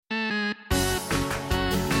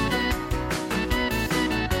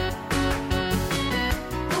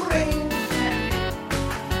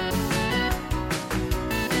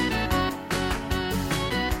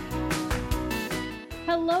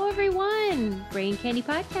Brain Candy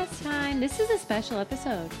Podcast time. This is a special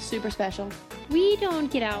episode. Super special. We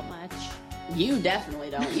don't get out much. You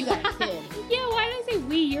definitely don't. You got a kid. Yeah, why did I say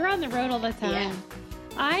we? You're on the road all the time. Yeah.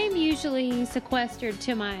 I'm usually sequestered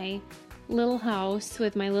to my little house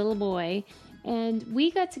with my little boy, and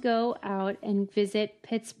we got to go out and visit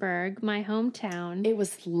Pittsburgh, my hometown. It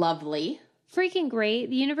was lovely. Freaking great.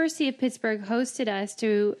 The University of Pittsburgh hosted us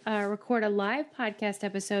to record a live podcast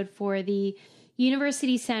episode for the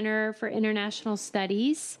University Center for International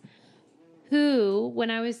Studies, who,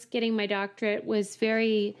 when I was getting my doctorate, was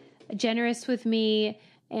very generous with me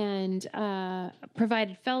and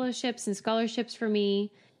provided fellowships and scholarships for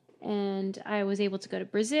me. And I was able to go to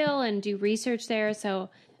Brazil and do research there. So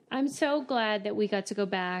I'm so glad that we got to go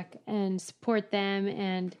back and support them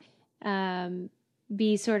and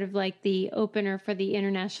be sort of like the opener for the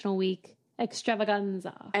International Week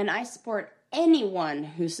extravaganza. And I support anyone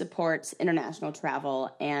who supports international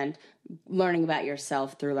travel and learning about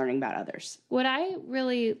yourself through learning about others. What I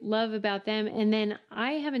really love about them, and then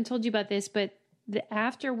I haven't told you about this, but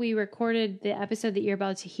after we recorded the episode that you're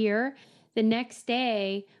about to hear, the next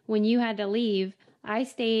day when you had to leave, I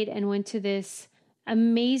stayed and went to this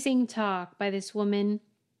amazing talk by this woman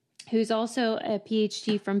who's also a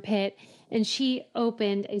PhD from Pitt. And she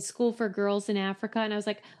opened a school for girls in Africa. And I was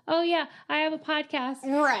like, oh, yeah, I have a podcast.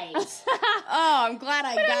 Right. Oh, I'm glad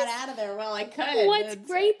I got out of there while I could. What's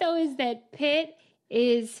great, though, is that Pitt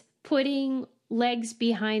is putting legs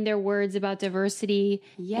behind their words about diversity.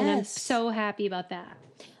 Yes. And I'm so happy about that.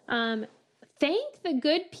 Thank the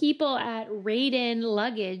good people at Raiden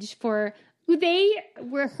Luggage for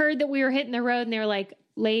heard that we were hitting the road. And they were like,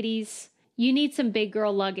 ladies, you need some big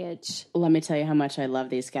girl luggage. Let me tell you how much I love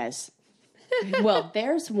these guys. Well,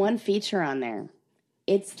 there's one feature on there.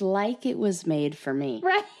 It's like it was made for me.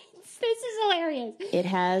 Right. This is hilarious. It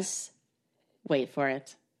has, wait for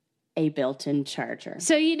it, a built-in charger.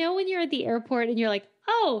 So you know when you're at the airport and you're like,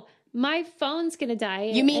 oh, my phone's going to die.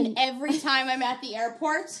 You mean every time I'm at the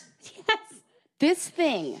airport? Yes. This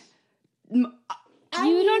thing. You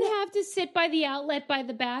don't have to sit by the outlet by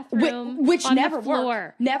the bathroom, which on never the floor.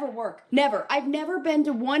 work. Never work. Never. I've never been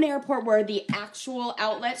to one airport where the actual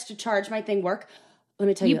outlets to charge my thing work. Let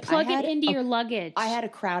me tell you, you plug it into your luggage. I had a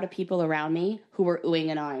crowd of people around me who were oohing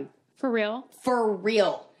and ahhing. For real? For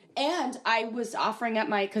real. And I was offering up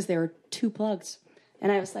because there were 2 plugs. And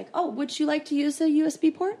I was like, oh, would you like to use a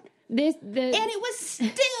USB port? And it was still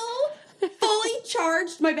fully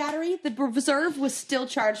charged. My battery, the reserve, was still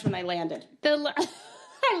charged when I landed. I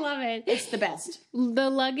love it. It's the best. The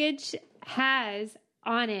luggage has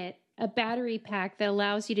on it a battery pack that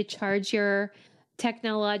allows you to charge your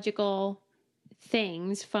technological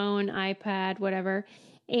things, phone, iPad, whatever.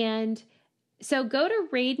 And so go to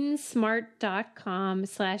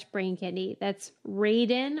raidensmart.com/braincandy. That's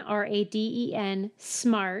Raiden, RADEN,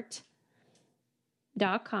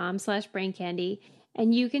 smart.com/braincandy.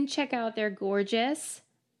 And you can check out their gorgeous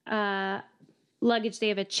luggage. They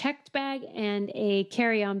have a checked bag and a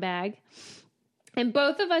carry-on bag. And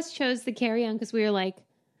both of us chose the carry-on because we were like,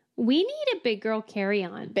 we need a big girl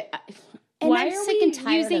carry-on. Why are we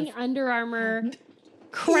using Under Armour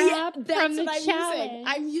crap from the challenge?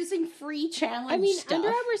 I'm using free challenge stuff. Under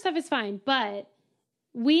Armour stuff is fine, but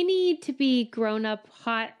we need to be grown-up,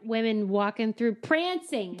 hot women walking through,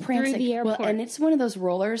 prancing through the airport. Well, and it's one of those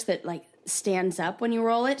rollers that, like, stands up when you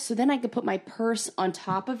roll it, so then I could put my purse on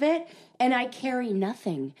top of it, and I carry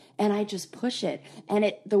nothing, and I just push it,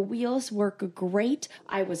 and the wheels work great.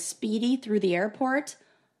 I was speedy through the airport,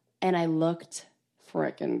 and I looked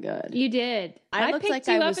freaking good. You did. I picked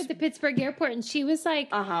you up at the Pittsburgh airport, and she was like,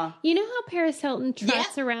 you know how Paris Hilton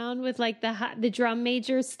trots around with like the drum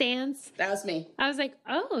major stance? That was me. I was like,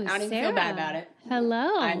 oh, I don't even feel bad about it.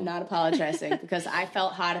 Hello. I'm not apologizing because I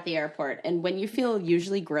felt hot at the airport. And when you feel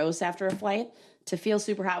usually gross after a flight, to feel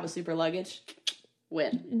super hot with super luggage,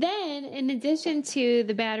 win. Then, in addition to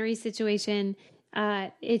the battery situation,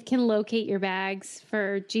 it can locate your bags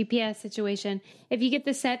for GPS situation. If you get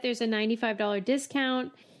the set, there's a $95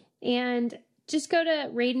 discount. And just go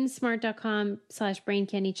to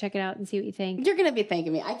raidensmart.com/braincandy. Check it out and see what you think. You're going to be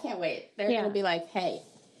thanking me. I can't wait. They're going to be like, hey.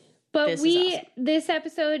 But this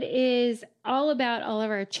episode is all about all of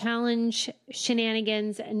our challenge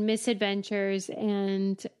shenanigans and misadventures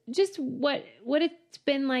and just what it's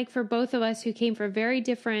been like for both of us who came from very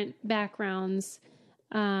different backgrounds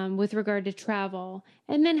with regard to travel,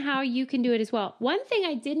 and then how you can do it as well. One thing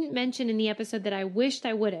I didn't mention in the episode that I wished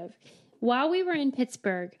I would have, while we were in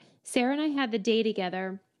Pittsburgh, Sarah and I had the day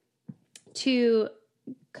together to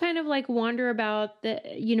kind of like wander about the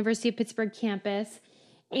University of Pittsburgh campus.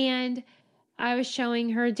 And I was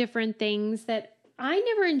showing her different things that I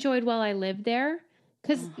never enjoyed while I lived there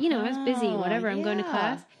because, I was busy, whatever, I'm going to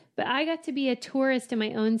class. But I got to be a tourist in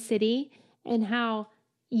my own city, and how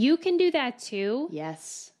you can do that too.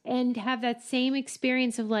 Yes. And have that same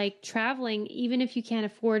experience of like traveling, even if you can't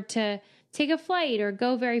afford to take a flight or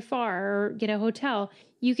go very far or get a hotel,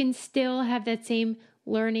 you can still have that same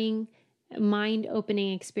learning,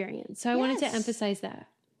 mind-opening experience. So I wanted to emphasize that.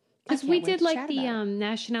 Because we did like the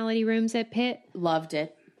nationality rooms at Pitt. Loved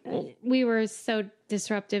it. We were so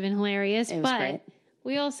disruptive and hilarious. It was great.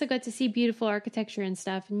 We also got to see beautiful architecture and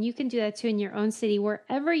stuff. And you can do that too in your own city,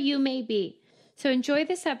 wherever you may be. So enjoy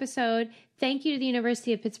this episode. Thank you to the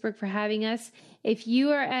University of Pittsburgh for having us. If you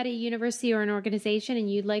are at a university or an organization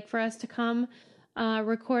and you'd like for us to come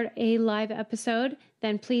record a live episode,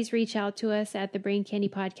 then please reach out to us at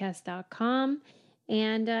thebraincandypodcast.com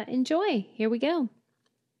and enjoy. Here we go.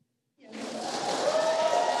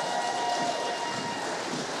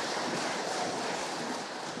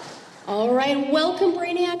 All right, welcome,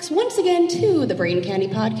 Brainiacs, once again to the Brain Candy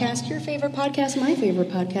Podcast, your favorite podcast, my favorite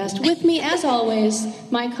podcast. With me, as always,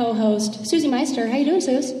 my co-host, Susie Meister. How you doing,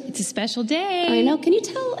 Suze? It's a special day. I know. Can you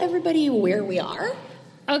tell everybody where we are?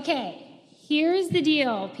 Okay, here's the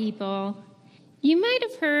deal, people. You might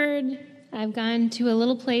have heard I've gone to a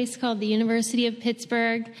little place called the University of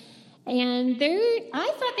Pittsburgh, and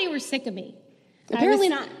I thought they were sick of me. Apparently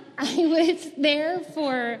not. I was there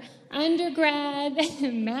for undergrad,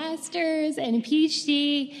 master's, and a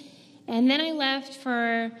PhD, and then I left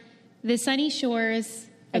for the sunny shores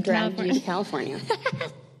of California. You to California.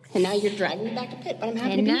 And now you're dragging me back to Pitt, but I'm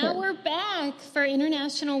happy to be here. And now we're back for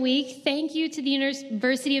International Week. Thank you to the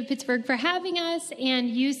University of Pittsburgh for having us, and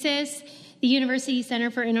USIS, the University Center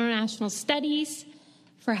for International Studies,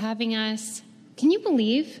 for having us. Can you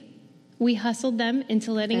believe we hustled them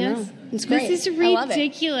into letting us? It's great. This is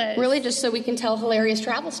ridiculous. Really just so we can tell hilarious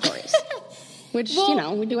travel stories, which,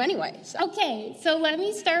 we do anyway. So. Okay, so let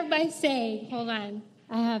me start by saying, hold on,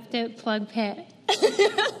 I have to plug Pitt.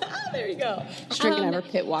 There you go. Just drinking out of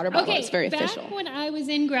our Pitt water bottle. It's very official. Back when I was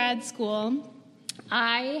in grad school,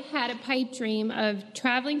 I had a pipe dream of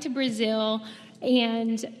traveling to Brazil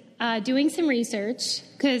and doing some research,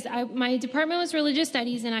 because my department was religious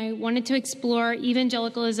studies, and I wanted to explore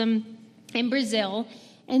evangelicalism in Brazil.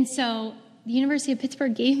 And so the University of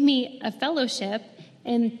Pittsburgh gave me a fellowship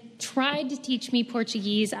and tried to teach me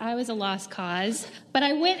Portuguese. I was a lost cause, but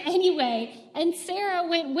I went anyway. And Sarah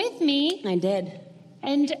went with me. I did.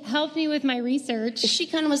 And helped me with my research. She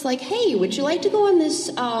kind of was like, hey, would you like to go on this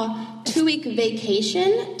 2-week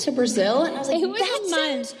vacation to Brazil? And I was like, it was a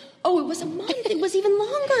month. Oh, it was a month. It was even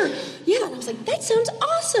longer. Yeah, and I was like, that sounds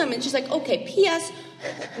awesome. And she's like, okay, P.S.,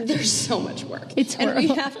 there's so much work. It's horrible. And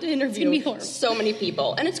we have to interview so many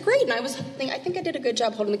people. And it's great. And I think I did a good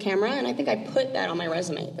job holding the camera, and I think I put that on my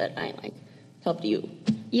resume, that I helped you.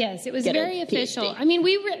 Yes, it was very official. I mean,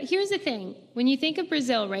 here's the thing. When you think of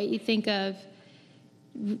Brazil, right, you think of,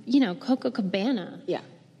 Copacabana. Yeah.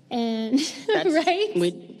 And, right?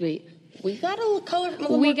 We got a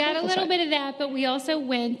little bit of that, but we also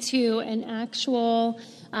went to an actual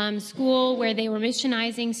school where they were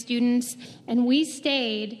missionizing students, and we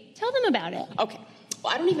stayed. Tell them about it. Okay.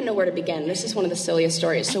 Well, I don't even know where to begin. This is one of the silliest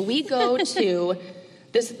stories. So we go to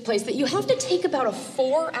this place that you have to take about a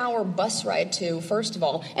 4-hour bus ride to, first of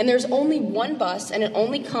all, and there's only one bus, and it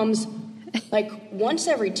only comes once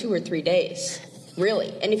every 2 or 3 days.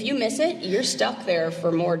 Really. And if you miss it, you're stuck there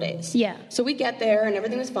for more days. Yeah. So we get there, and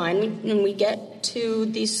everything was fine. And we get to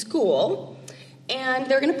the school, and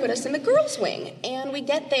they're going to put us in the girls' wing. And we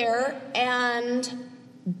get there, and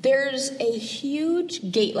there's a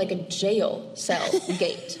huge gate, like a jail cell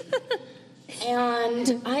gate.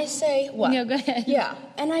 And I say, what? No, go ahead. Yeah.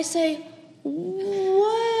 And I say,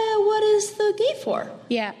 what is the gate for?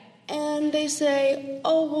 Yeah. And they say,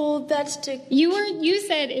 oh, well, that's to... You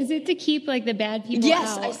said, is it to keep, the bad people out?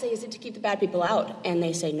 Yes, I say, is it to keep the bad people out? And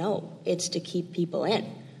they say, no, it's to keep people in.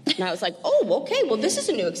 And I was like, oh, okay, well, this is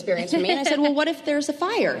a new experience for me. And I said, well, what if there's a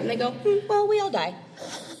fire? And they go, well, we all die.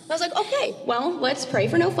 I was like, okay, well, let's pray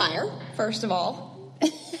for no fire, first of all.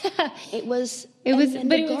 It was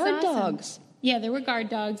guard dogs. Yeah, there were guard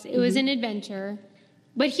dogs. It was an adventure.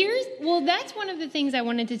 But that's one of the things I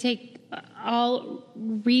wanted to I'll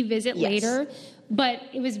revisit later, but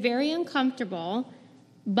it was very uncomfortable,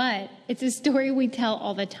 but it's a story we tell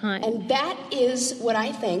all the time. And that is what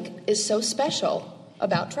I think is so special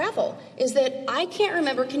about travel, is that I can't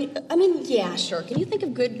remember, can you think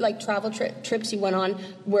of good, travel trips you went on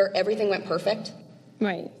where everything went perfect?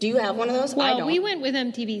 Right. Do you have one of those? Well, I don't. we went with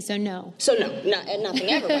MTV, so no. So no, nothing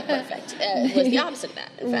ever went perfect. It was the opposite of that,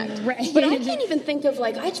 in fact. Right. But I can't even think of,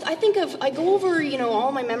 like, I go over,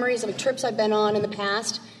 all my memories of like, trips I've been on in the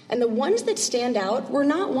past, and the ones that stand out were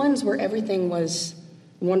not ones where everything was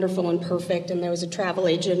wonderful and perfect, and there was a travel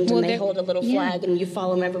agent, and they hold a little flag, and you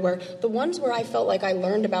follow them everywhere. The ones where I felt like I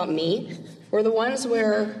learned about me were the ones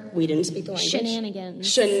where we didn't speak the language.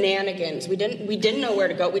 Shenanigans. We didn't know where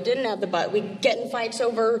to go. We didn't have the butt. We get in fights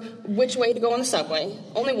over which way to go on the subway.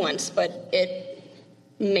 Only once, but it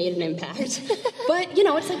made an impact. But,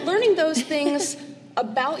 it's like learning those things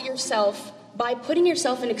about yourself by putting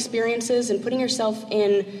yourself in experiences and putting yourself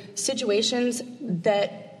in situations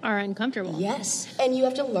that are uncomfortable. Yes. And you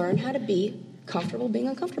have to learn how to be comfortable being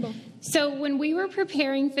uncomfortable. So when we were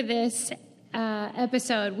preparing for this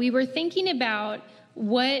episode, we were thinking about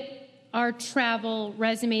what our travel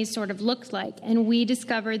resumes sort of looked like, and we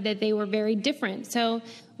discovered that they were very different. So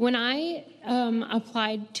when I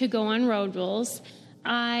applied to go on Road Rules,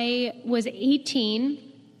 I was 18,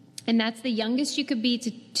 and that's the youngest you could be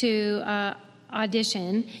to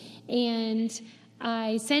audition, and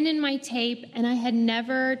I sent in my tape, and I had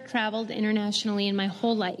never traveled internationally in my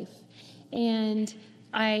whole life. And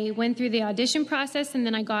I went through the audition process, and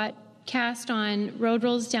then I got cast on Road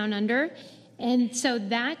Rules Down Under. And so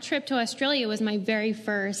that trip to Australia was my very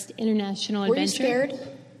first international adventure. Were you scared?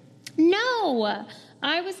 No.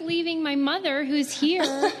 I was leaving my mother, who's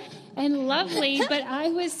here and lovely, but I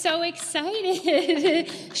was so excited.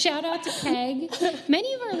 Shout out to Peg.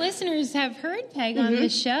 Many of our listeners have heard Peg on the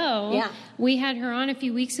show. Yeah. We had her on a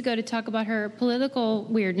few weeks ago to talk about her political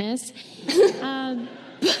weirdness.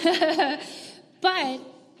 But,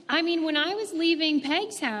 I mean, when I was leaving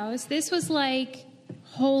Peg's house, this was like,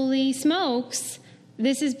 holy smokes,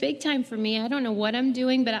 this is big time for me. I don't know what I'm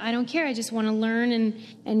doing, but I don't care. I just want to learn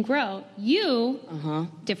and grow. You,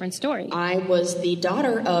 different story. I was the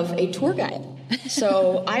daughter of a tour guide.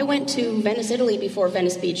 So I went to Venice, Italy before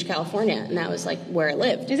Venice Beach, California, and that was like where I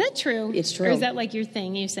lived. Is that true? It's true. Or is that like your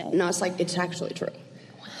thing you say? No, it's actually true.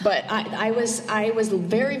 But I was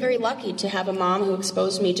very, very lucky to have a mom who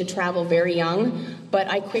exposed me to travel very young, but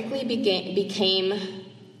I quickly became,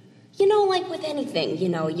 like with anything,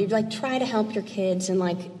 you like try to help your kids and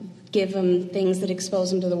like give them things that expose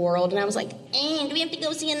them to the world. And I was like, do we have to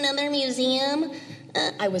go see another museum?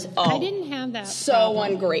 I didn't have that so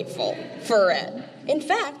problem. Ungrateful for it. In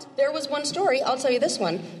fact, there was one story, I'll tell you this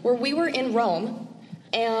one, where we were in Rome.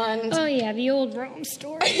 And oh yeah, the old Rome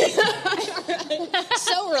story.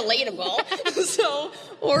 So relatable. So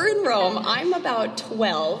we're in Rome. I'm about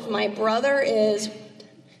 12. My brother is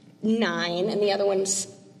 9, and the other one's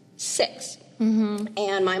 6.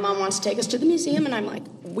 And my mom wants to take us to the museum, and I'm like,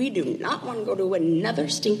 we do not want to go to another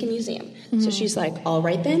stinking museum. So she's like, all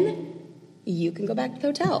right then, you can go back to the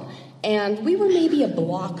hotel. And we were maybe a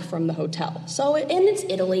block from the hotel. So, and it's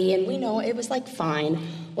Italy, and we know it was like fine.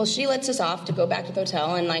 Well, she lets us off to go back to the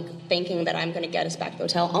hotel, and like thinking that I'm going to get us back to the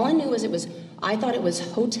hotel. All I knew was I thought it was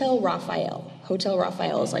Hotel Raphael. Hotel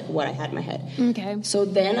Raphael is like what I had in my head. Okay. So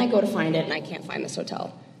then I go to find it, and I can't find this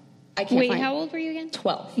hotel. Wait, how old were you again?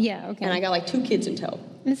 12. Yeah, okay. And I got like 2 kids in tow.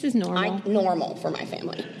 This is normal. Normal for my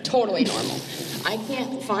family. Totally normal. I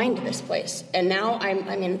can't find this place. And now I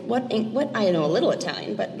know a little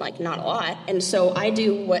Italian, but like not a lot. And so I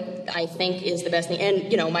do what I think is the best thing.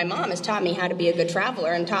 And, my mom has taught me how to be a good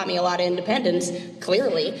traveler and taught me a lot of independence,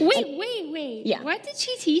 clearly. Wait. Yeah. What did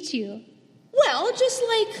she teach you? Well, just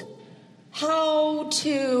like how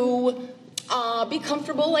to be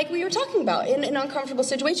comfortable, like we were talking about, in an uncomfortable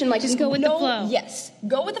situation. Like just go with the flow. Yes,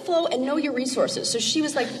 go with the flow and know your resources. So she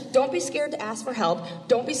was like, don't be scared to ask for help.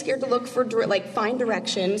 Don't be scared to look for, find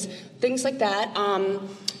directions, things like that.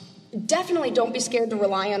 Definitely don't be scared to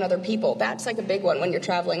rely on other people. That's like a big one when you're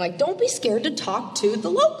traveling. Like, don't be scared to talk to the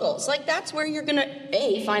locals. Like, that's where you're gonna,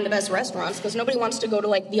 find the best restaurants, because nobody wants to go to,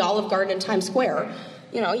 like, the Olive Garden in Times Square.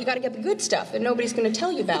 You got to get the good stuff that nobody's gonna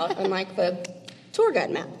tell you about on, like, the tour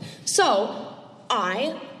guide map. So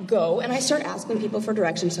I go and I start asking people for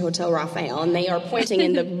directions to Hotel Raphael, and they are pointing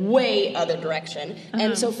in the way other direction.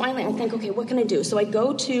 And so finally I think, okay, what can I do? So I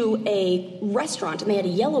go to a restaurant, and they had a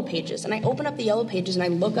Yellow Pages, and I open up the Yellow Pages and I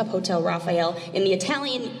look up Hotel Raphael in the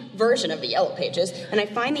Italian version of the Yellow Pages, and I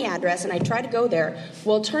find the address and I try to go there.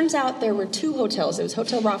 Well, it turns out there were 2 hotels. It was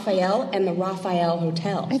Hotel Raphael and the Raphael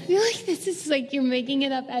Hotel. I feel like this is like you're making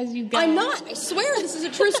it up as you go. I'm not. I swear this is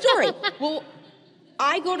a true story. Well,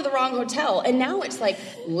 I go to the wrong hotel, and now it's like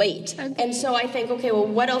late. Okay. And so I think, okay, well,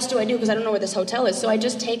 what else do I do? Because I don't know where this hotel is. So I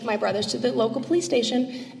just take my brothers to the local police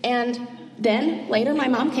station, and Then later my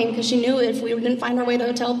mom came because she knew if we didn't find our way to the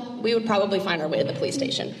hotel, we would probably find our way to the police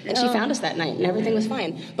station. And she found us that night and everything was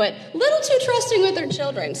fine. But little too trusting with her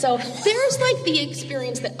children. So there's like the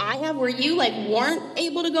experience that I have where you like weren't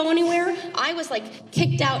able to go anywhere. I was like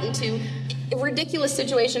kicked out into ridiculous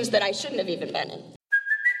situations that I shouldn't have even been in.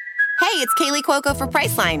 Hey, it's Kaylee Cuoco for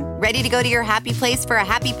Priceline. Ready to go to your happy place for a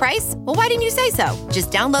happy price? Well, why didn't you say so? Just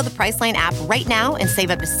download the Priceline app right now and save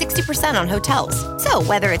up to 60% on hotels. So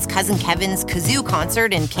whether it's Cousin Kevin's Kazoo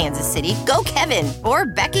Concert in Kansas City, go Kevin, or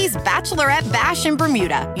Becky's Bachelorette Bash in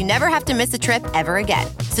Bermuda, you never have to miss a trip ever again.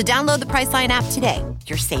 So download the Priceline app today.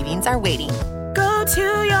 Your savings are waiting. Go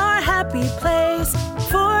to your happy place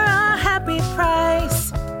for a happy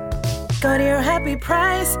price. Go to your happy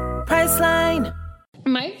price, Priceline.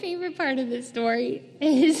 My favorite part of this story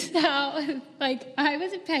is how, like, I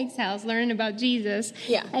was at Peg's house learning about Jesus.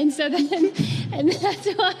 Yeah. And so then, and that's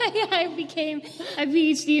why I became a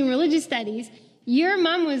PhD in religious studies. Your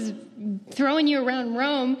mom was throwing you around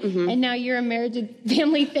Rome, and now you're a marriage and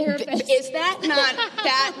family therapist. Is that not,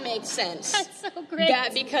 that makes sense. That's so great.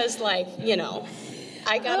 That because, like, you know,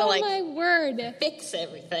 I gotta, my word. fix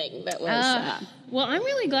everything that was... Well, I'm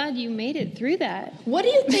really glad you made it through that. What do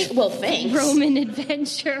you think? Well, thanks. Roman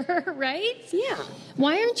adventure, right? Yeah.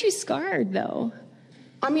 Why aren't you scarred, though?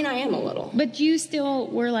 I mean, I am a little. But you still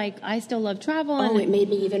were like, I still love travel. Oh, it made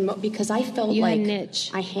me even more, because I felt you like had a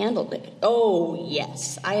niche. I handled it. Oh,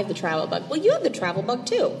 yes. I have the travel bug. Well, you have the travel bug,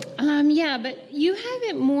 too. Yeah, but you have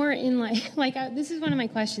it more in like this is one of my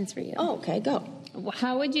questions for you. Oh, okay, go.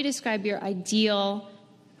 How would you describe your ideal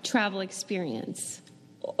travel experience?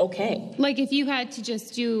 Okay. Like if you had to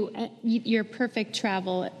just do your perfect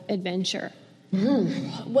travel adventure.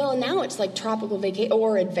 Well, now it's like tropical vacation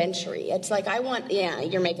or adventure-y. It's like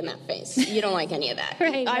you're making that face. You don't like any of that.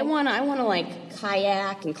 Right. I want to like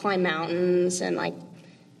kayak and climb mountains and like,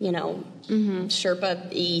 you know,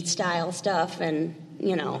 Sherpa-y style stuff and,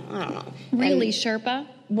 you know, I don't know. Really, and, Sherpa?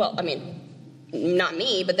 Well, I mean, not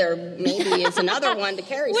me, but there maybe is another one to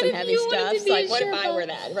carry some heavy stuff. Like, what if I were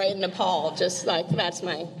that, right? In Nepal, just like, that's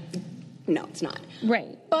my... No, it's not.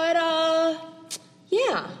 Right. But,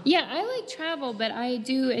 yeah. Yeah, I like travel, but I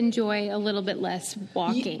do enjoy a little bit less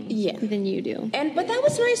walking than you do. But that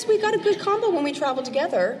was nice. We got a good combo when we traveled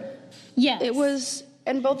together. Yes. It was...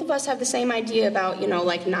 And both of us have the same idea about, you know,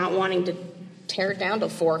 like, not wanting to tear it down till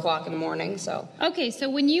 4 o'clock in the morning, so... Okay, so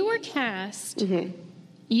when you were cast,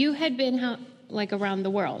 you had been... like around the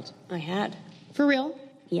world? I had. For real?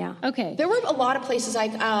 Yeah. Okay. There were a lot of places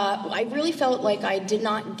I really felt like I did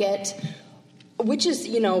not get, which is,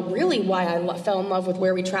 you know, really why I fell in love with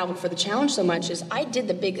where we traveled for the challenge so much, is I did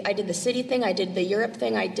the city thing, I did the Europe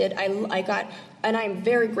thing, I got, and I'm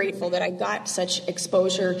very grateful that I got such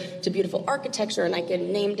exposure to beautiful architecture and I could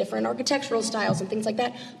name different architectural styles and things like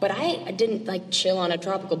that, but I didn't like chill on a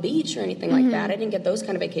tropical beach or anything like that. I didn't get those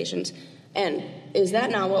kind of vacations. And is that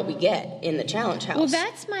not what we get in the Challenge House? Well,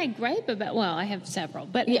 that's my gripe about, well, I have several,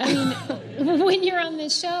 but I mean, when you're on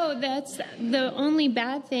this show, that's the only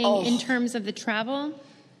bad thing in terms of the travel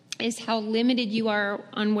is how limited you are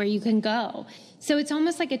on where you can go. So it's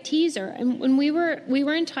almost like a teaser. And when we were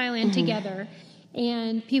in Thailand together,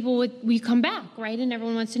 and we come back, right? And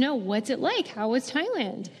everyone wants to know, what's it like? How was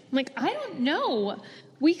Thailand? I'm like, I don't know.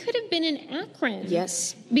 We could have been in Akron.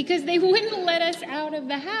 Yes. Because they wouldn't let us out of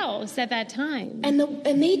the house at that time. And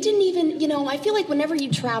they didn't even, you know, I feel like whenever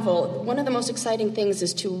you travel, one of the most exciting things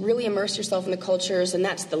is to really immerse yourself in the cultures, and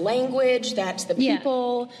that's the language, that's the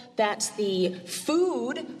people, that's the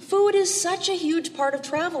food. Food is such a huge part of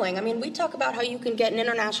traveling. I mean, we talk about how you can get an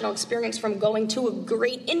international experience from going to a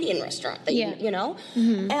great Indian restaurant, that you know?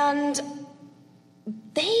 And...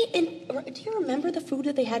 do you remember the food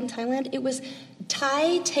that they had in Thailand? It was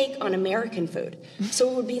Thai take on American food.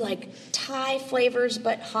 So it would be like Thai flavors,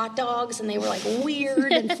 but hot dogs, and they were like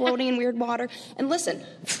weird and floating in weird water. And listen,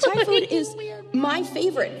 Thai food is my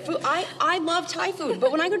favorite food. I love Thai food,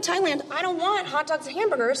 but when I go to Thailand, I don't want hot dogs and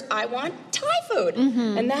hamburgers. I want Thai food.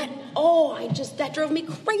 And that drove me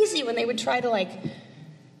crazy when they would try to like,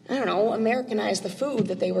 I don't know, Americanize the food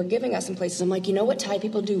that they were giving us in places. I'm like, you know what Thai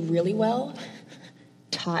people do really well?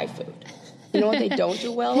 Thai food. You know what they don't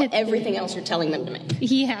do well? Everything else you're telling them to make.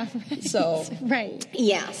 Yeah. Right. So right.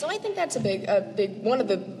 Yeah. So I think that's a big one of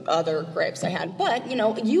the other gripes I had. But you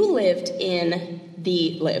know, you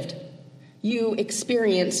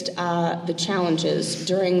experienced the challenges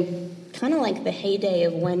during kind of like the heyday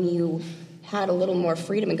of when you had a little more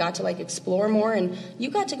freedom and got to like explore more, and you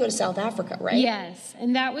got to go to South Africa, right? Yes,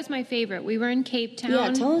 and that was my favorite. We were in Cape Town.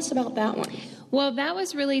 Yeah, tell us about that one. Well, that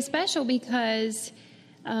was really special because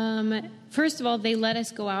First of all, they let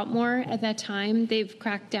us go out more at that time. They've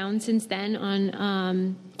cracked down since then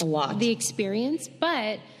on A lot. the experience,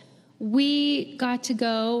 but we got to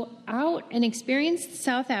go out and experience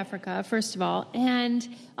South Africa, first of all, and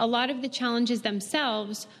a lot of the challenges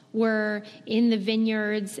themselves were in the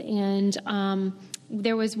vineyards, and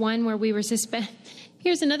there was one where we were suspended.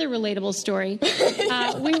 Here's another relatable story.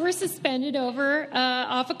 We were suspended over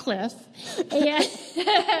off a cliff,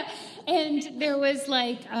 and there was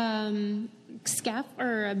like scaff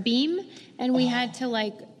or a beam, and we had to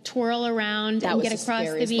like twirl around and get across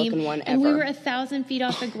the beam. And we were 1,000 feet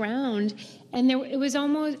off the ground, and it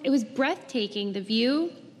was breathtaking, the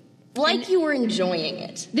view. Like you were enjoying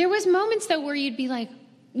it. There was moments though where you'd be like,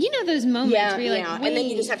 you know, those moments where you're like, and then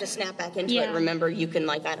you just have to snap back into it. Remember, you can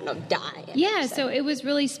like, I don't know, die. Yeah, so it was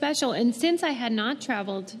really special. And since I had not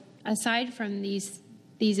traveled aside from these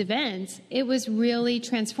events, it was really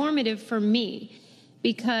transformative for me,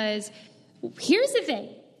 because here's the thing.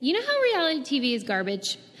 You know how reality TV is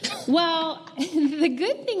garbage? Well, the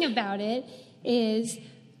good thing about it is,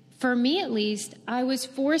 for me at least, I was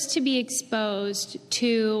forced to be exposed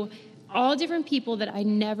to all different people that I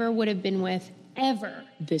never would have been with ever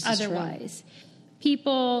otherwise.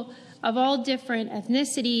 People of all different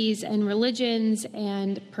ethnicities and religions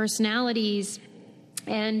and personalities.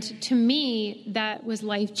 And to me, that was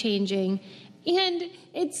life-changing. And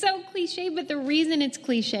it's so cliche, but the reason it's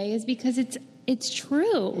cliche is because it's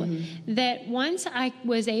true that once I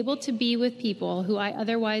was able to be with people who I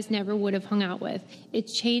otherwise never would have hung out with, it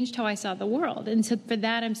changed how I saw the world. And so for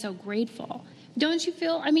that, I'm so grateful. Don't you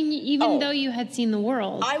feel? I mean, even though you had seen the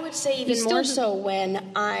world, I would say even more so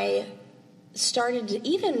when I started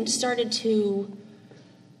to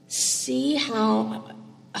see how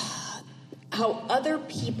other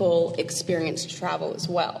people experience travel as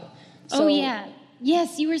well. So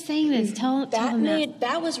yes, you were saying this. Tell them that.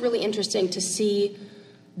 That was really interesting to see.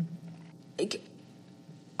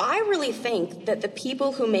 I really think that the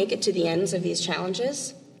people who make it to the ends of these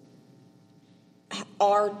challenges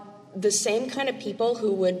are the same kind of people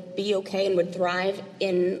who would be okay and would thrive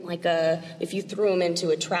in like if you threw them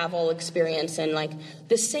into a travel experience, and like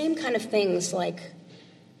the same kind of things, like,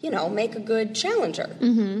 you know, make a good challenger.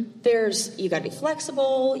 You got to be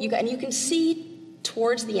flexible. And you can see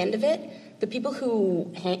towards the end of it, the people who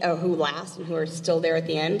last and who are still there at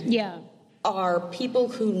the end, are people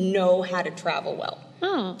who know how to travel well.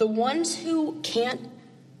 Oh. The ones who can't.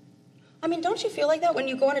 I mean, don't you feel like that when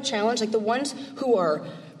you go on a challenge? Like the ones who are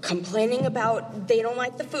complaining about they don't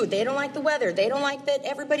like the food, they don't like the weather, they don't like that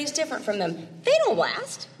everybody's different from them. They don't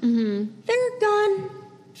last. They're gone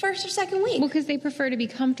first or second week. Well, because they prefer to be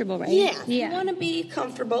comfortable, right? Yeah. If you want to be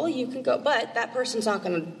comfortable, you can go, but that person's not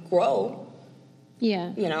going to grow.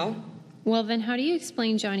 Yeah. You know? Well, then how do you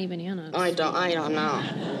explain Johnny Bananas? I don't know.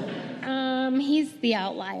 He's the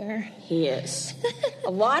outlier. He is.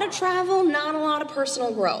 A lot of travel, not a lot of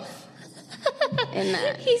personal growth in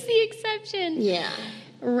that. He's the exception. Yeah.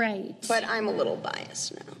 Right. But I'm a little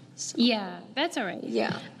biased now. So. Yeah, that's all right.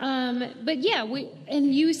 Yeah. But yeah,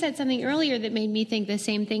 and you said something earlier that made me think the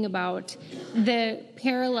same thing about the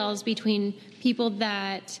parallels between people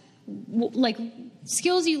that, like,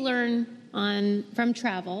 skills you learn from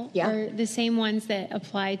travel are the same ones that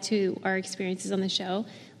apply to our experiences on the show.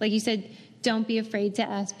 Like you said, don't be afraid to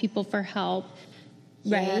ask people for help.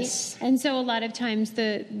 Right. Yes. And so a lot of times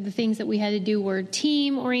the things that we had to do were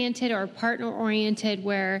team oriented or partner oriented,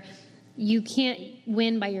 where you can't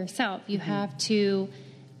win by yourself. You have to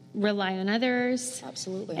rely on others.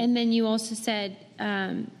 Absolutely. And then you also said,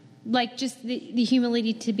 like, just the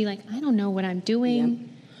humility to be like, I don't know what I'm doing,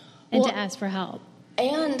 and to ask for help.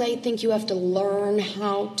 And I think you have to learn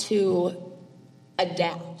how to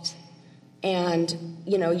adapt. And,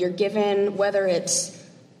 you know, you're given, whether it's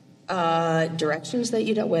directions that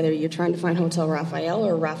you don't, whether you're trying to find Hotel Raphael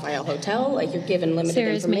or Raphael Hotel, like you're given limited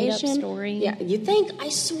Sarah's information. made-up story. Yeah, you think, I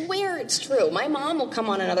swear it's true. My mom will come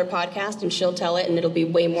on another podcast and she'll tell it and it'll be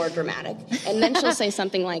way more dramatic. And then she'll say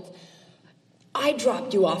something like, I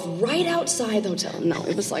dropped you off right outside the hotel. No,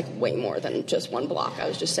 it was like way more than just one block. I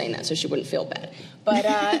was just saying that so she wouldn't feel bad.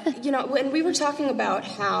 But, you know, when we were talking about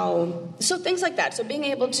so things like that. So being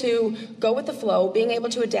able to go with the flow, being able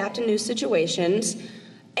to adapt to new situations.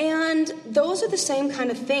 And those are the same kind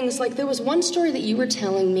of things. Like there was one story that you were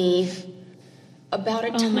telling me about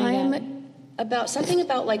a time, about something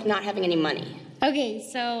about like not having any money. Okay,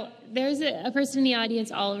 so there's a person in the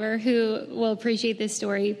audience, Oliver, who will appreciate this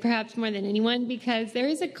story perhaps more than anyone, because there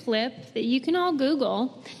is a clip that you can all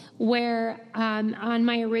Google where on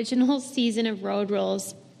my original season of Road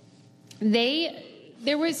Rules, they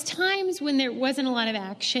there was times when there wasn't a lot of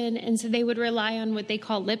action, and so they would rely on what they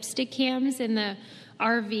call lipstick cams in the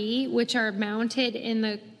RV, which are mounted in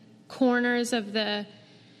the corners of the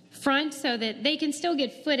front so that they can still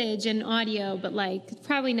get footage and audio, but like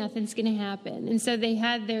probably nothing's going to happen. And so they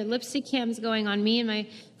had their lipstick cams going on me and my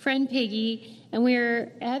friend Piggy, and we were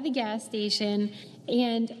at the gas station,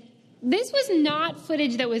 and this was not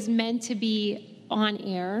footage that was meant to be on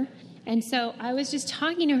air. And so I was just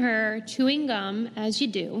talking to her, chewing gum, as you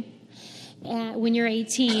do, when you're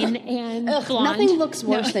 18 and blonde. Nothing looks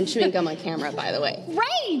worse than chewing gum on camera, by the way.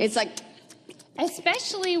 Right. It's like...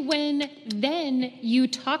 Especially when then you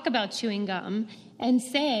talk about chewing gum and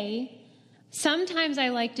say, sometimes I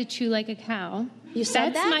like to chew like a cow. You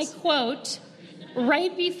said That's that? my quote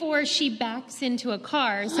right before she backs into a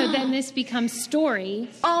car. So then this becomes story.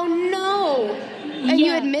 Oh, no. And Yeah.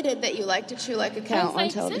 you admitted that you like to chew like a I cow was on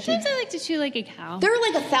like, television. sometimes I like to chew like a cow. There are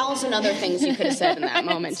like 1,000 other things you could have said in that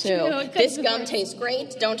moment, It's too. true. It This could've gum been. tastes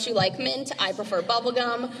great. Don't you like mint? I prefer bubble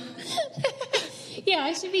gum. Yeah,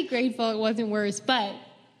 I should be grateful it wasn't worse, but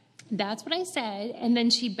that's what I said. And then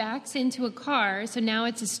she backs into a car, so now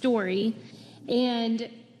it's a story. And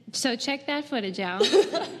so check that footage out.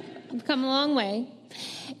 We've come a long way.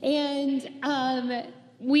 And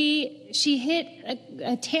she hit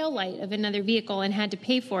a tail light of another vehicle and had to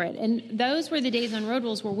pay for it. And those were the days on Road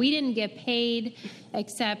Rules where we didn't get paid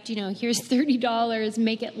except, here's $30,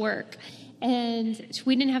 make it work. And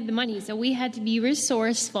we didn't have the money, so we had to be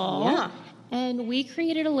resourceful. Yeah. And we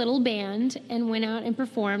created a little band and went out and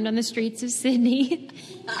performed on the streets of Sydney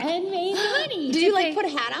and made money. Did you put a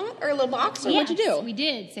hat on or a little box, or what'd you do? We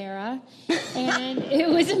did, Sarah. And it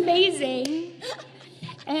was amazing.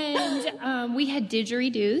 And we had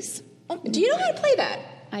didgeridoos. Do you know how to play that?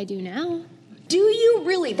 I do now. Do you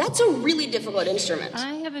really? That's a really difficult instrument.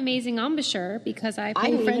 I have amazing embouchure because I I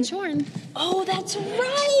play didn't French even- horn. Oh, that's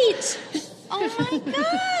right. Oh my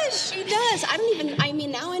gosh, she does.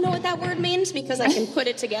 Now I know what that word means because I can put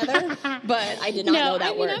it together, but I did not know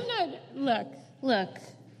that word. Look.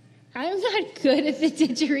 I'm not good at the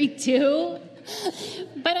didgeridoo.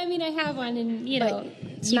 But I have one and,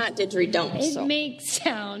 It's not didgeridoo. it So. makes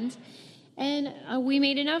sound. And we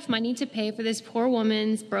made enough money to pay for this poor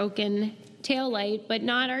woman's broken tail light, but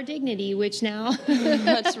not our dignity, which now...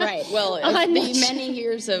 That's right. Well, On the the- many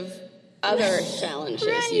years of other challenges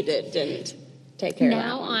Right. you didn't take care Now of.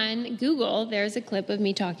 That one. on Google, there's a clip of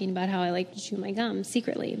me talking about how I like to chew my gum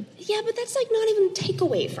secretly. Yeah, but that's not even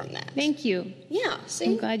takeaway from that. Thank you. Yeah, I'm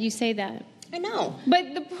see? glad you say that. I know.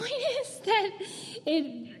 But the point is that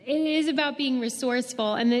it is about being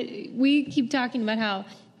resourceful, and that we keep talking about how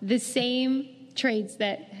the same traits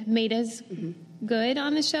that have made us good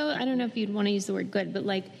on the show, I don't know if you'd want to use the word good, but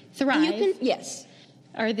thrive, Yes.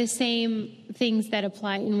 are the same things that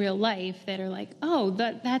apply in real life that are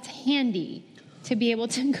that's handy to be able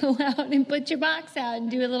to go out and put your box out and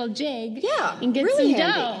do a little jig Yeah, and get really some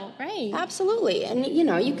handy. dough. Right. Absolutely. And,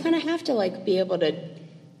 you kind of have to, be able to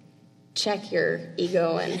check your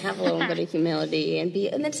ego and have a little bit of humility and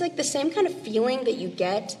it's the same kind of feeling that you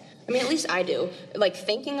get. At least I do.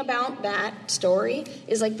 Thinking about that story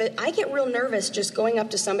is I get real nervous just going up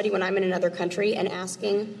to somebody when I'm in another country and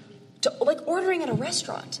asking to, ordering at a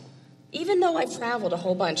restaurant. Even though I've traveled a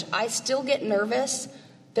whole bunch, I still get nervous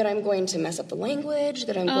that I'm going to mess up the language,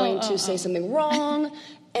 that I'm going to say something wrong.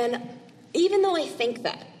 And even though I think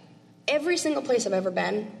that, every single place I've ever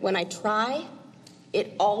been, when I try,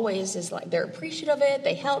 it always is they're appreciative of it,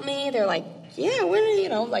 they help me, they're yeah,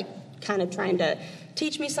 when, kind of trying to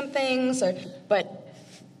teach me some things, and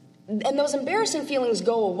those embarrassing feelings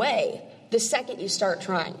go away the second you start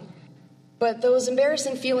trying. But those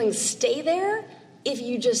embarrassing feelings stay there if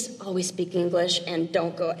you just always speak English and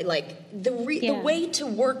don't go, the way to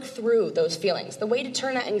work through those feelings, the way to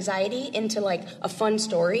turn that anxiety into a fun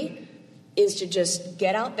story is to just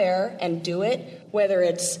get out there and do it, whether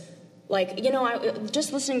it's I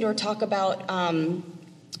just listening to her talk about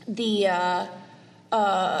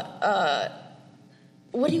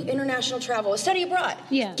international travel, study abroad.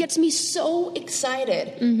 Yeah. Gets me so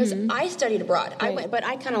excited because I studied abroad. I Right. went, but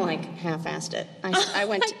I kind of half-assed it. I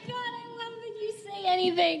went Oh my God, I love that you say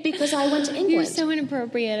anything. because I went to England. You're so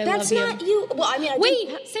inappropriate. I That's love not you. Well, I Wait,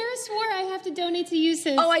 didn't- Sarah swore I have to donate to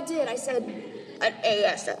USIS. Oh, I did. I said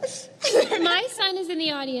ASS. My son is in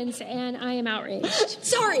the audience, and I am outraged.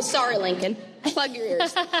 Sorry, Lincoln. Plug your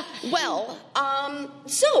ears. Well,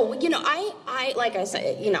 so I like I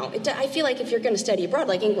said, I feel like if you're going to study abroad,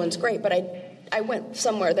 England's great, but I went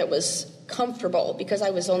somewhere that was comfortable because I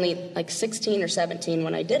was only 16 or 17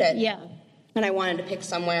 when I did it. Yeah. And I wanted to pick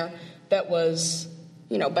somewhere that was,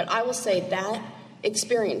 but I will say that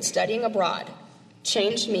experience studying abroad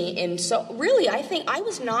changed me. And so really, I think I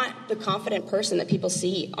was not the confident person that people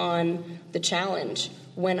see on the challenge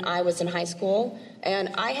when I was in high school. And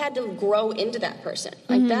I had to grow into that person.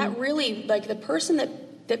 Like that really, like the person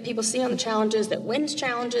that people see on the challenges, that wins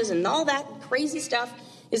challenges and all that crazy stuff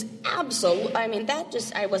is absolute. I mean, that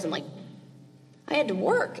just, I wasn't like, I had to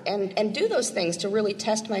work and do those things to really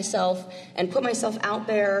test myself and put myself out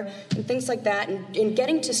there and things like that. And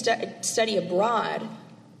getting to study abroad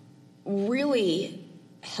really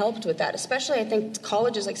helped with that. Especially, I think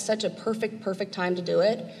college is like such a perfect time to do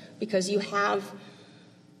it, because you have,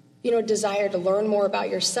 you know, a desire to learn more about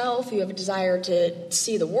yourself. You have a desire to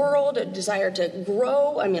see the world, a desire to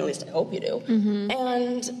grow. I mean, at least I hope you do.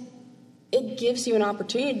 And it gives you an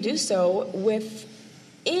opportunity to do so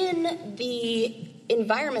within the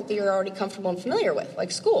environment that you're already comfortable and familiar with,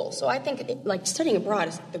 like school. So I think like studying abroad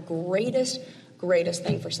is the greatest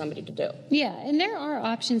thing for somebody to do. Yeah, and there are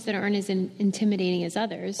options that aren't as intimidating as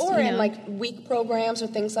others. Or in like week programs or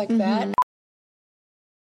things like that.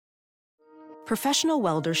 Professional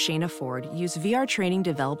welder Shayna Ford used VR training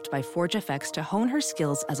developed by ForgeFX to hone her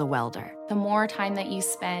skills as a welder. The more time that you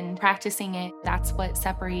spend practicing it, that's what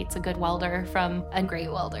separates a good welder from a great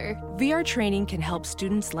welder. VR training can help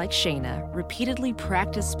students like Shayna repeatedly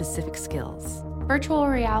practice specific skills. Virtual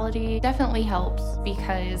reality definitely helps,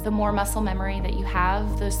 because the more muscle memory that you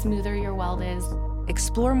have, the smoother your weld is.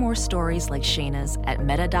 Explore more stories like Shayna's at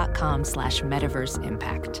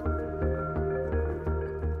meta.com/metaverseimpact.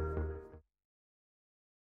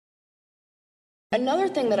 Another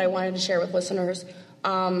thing that I wanted to share with listeners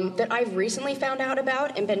that I've recently found out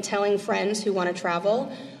about and been telling friends who want to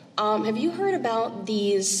travel, have you heard about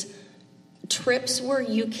these trips where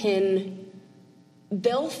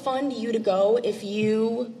they'll fund you to go if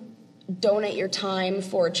you donate your time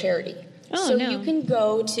for a charity? Oh, so no. you can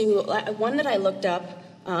go to, one that I looked up,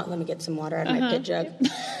 let me get some water out of my pit jug.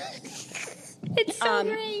 It's so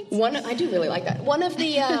great. I do really like that. One of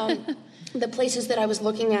the places that I was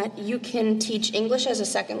looking at, you can teach English as a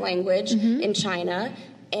second language in China,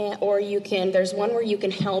 or there's one where you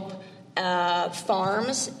can help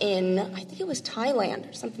farms in, I think it was Thailand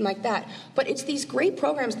or something like that. But it's these great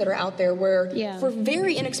programs that are out there where for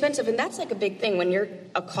very inexpensive, and that's like a big thing when you're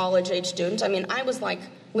a college-age student. I mean, I was like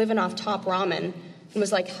living off Top Ramen and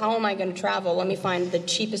was like, how am I going to travel? Let me find the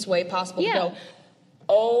cheapest way possible to go.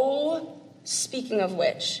 Oh, speaking of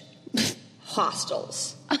which,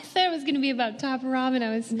 hostels. I thought it was going to be about Top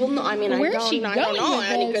Ramen. Well, no, I mean, I don't know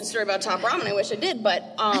any good story about Top Ramen. I wish I did,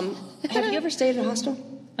 but have you ever stayed at a hostel?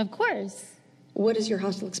 Of course. What is your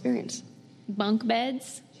hostel experience? Bunk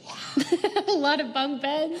beds. Yeah. A lot of bunk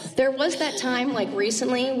beds. There was that time, like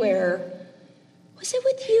recently, where, was it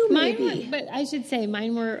with you, maybe? But I should say,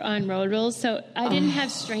 mine were on road rules, so I didn't have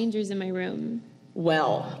strangers in my room.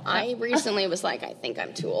 Well, I recently was like, I think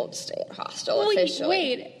I'm too old to stay at a hostel officially.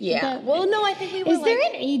 Wait. Yeah. Well, no, I think we were Is there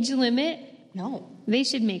an age limit? No. They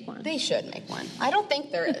should make one. They should make one. I don't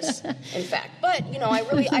think there is, in fact. But, you know, I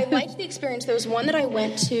liked the experience. There was one that I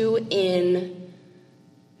went to in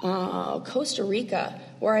Costa Rica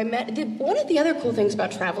where I met, one of the other cool things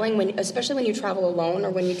about traveling, especially when you travel alone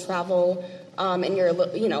or when you travel and you're,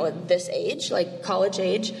 you know, at this age, like college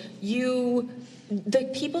age, the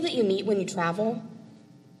people that you meet when you travel,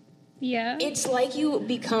 it's like you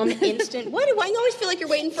become instant. Why do I always feel like you're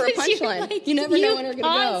waiting for a punchline? You never know when you're going to go.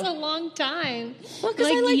 You pause a long time. Well, because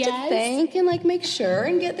I like to think and like make sure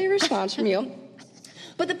and get the response from you.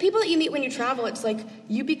 But the people that you meet when you travel, it's like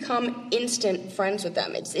you become instant friends with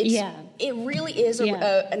them. It really is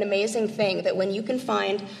an amazing thing that when you can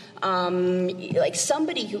find like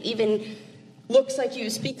somebody who even looks like you,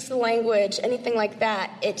 speaks the language, anything like that,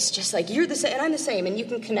 it's just like you're the same and I'm the same, and you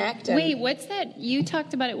can connect. Wait, what's that? You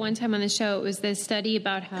talked about it one time on the show. It was this study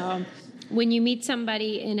about how when you meet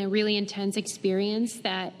somebody in a really intense experience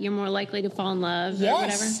that you're more likely to fall in love or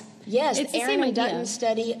whatever. Yes, it's the Aaron same and Dutton's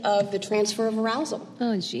study of the transfer of arousal.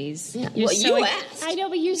 Oh, jeez. Yeah. Well, you asked. I know,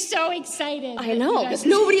 but you're so excited. I know, because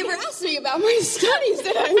nobody ever asked me about my studies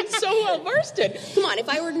that I'm so well versed in. Come on, if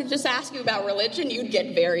I were to just ask you about religion, you'd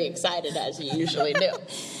get very excited, as you usually do.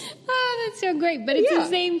 Oh, that's so great. But it's the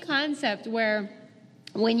same concept where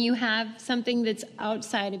when you have something that's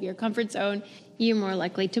outside of your comfort zone, you're more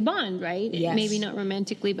likely to bond, right? Yes. Maybe not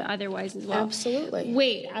romantically, but otherwise as well. Absolutely.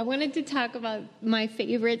 Wait, I wanted to talk about my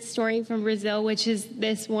favorite story from Brazil, which is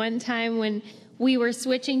this one time when we were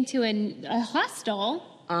switching to a hostel.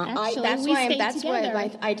 That's why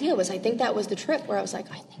my idea was, I think that was the trip where I was like,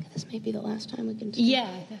 I think this may be the last time we can do Yeah.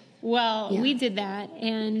 Well, we did that,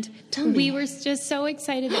 and we were just so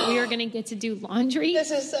excited that we were going to get to do laundry.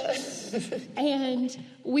 This is and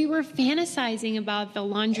we were fantasizing about the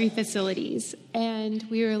laundry facilities, and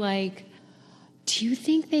we were like, do you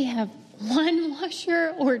think they have one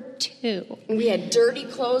washer or two? We had dirty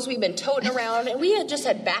clothes we've been toting around, and we had just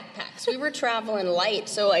had backpacks. We were traveling light,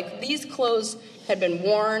 so like these clothes had been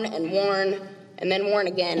worn and then worn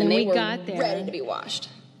again, and they were ready to be washed.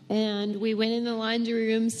 And we went in the laundry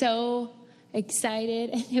room so excited,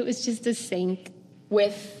 and it was just a sink.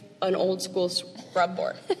 With an old school scrub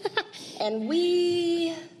board. And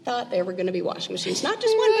we thought they were going to be washing machines, not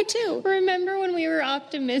just one, but two. Remember when we were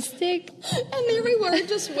optimistic? And there we were,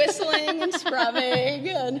 just whistling and scrubbing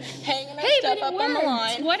and hanging our stuff up on the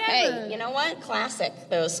line. Whatever. Hey, you know what? Classic,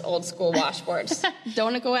 those old school washboards.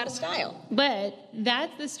 Don't go out of style. But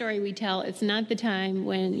that's the story we tell. It's not the time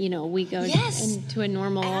when, we go into a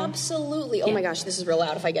normal... Absolutely. Yeah. Oh my gosh, this is real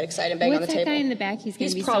loud if I get excited and bang on the table. What's that guy in the back? He's going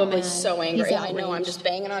to be probably so angry. Yeah, I know, I'm just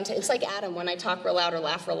banging on... It's like Adam, when I talk real loud or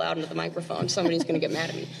laugh real loud into the microphone, somebody's going to get mad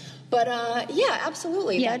at me. But, yeah,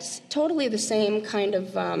 absolutely. Yeah. That's totally the same kind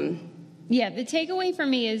of... Yeah, the takeaway for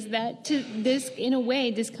me is that in a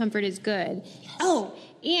way, discomfort is good. Yes. Oh,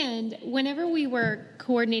 and whenever we were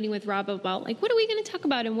coordinating with Rob about, like, what are we going to talk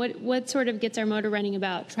about and what sort of gets our motor running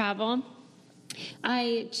about travel,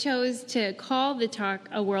 I chose to call the talk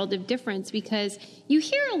A World of Difference because you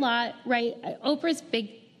hear a lot, right? Oprah's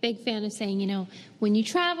big fan of saying, when you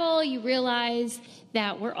travel, you realize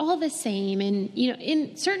that we're all the same. And,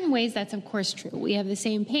 in certain ways, that's, of course, true. We have the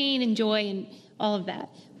same pain and joy and all of that.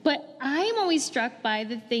 But I'm always struck by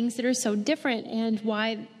the things that are so different and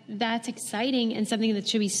why that's exciting and something that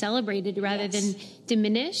should be celebrated rather than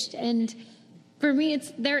diminished. And for me,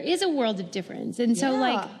 there is a world of difference. And so,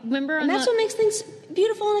 remember... And that's what makes things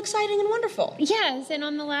beautiful and exciting and wonderful. Yes, and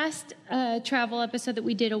on the last travel episode that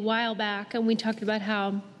we did a while back, and we talked about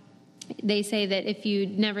how they say that if you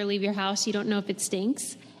never leave your house, you don't know if it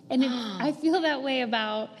stinks. And I feel that way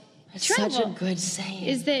about... That's travel, such a good saying.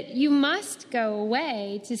 Is that you must go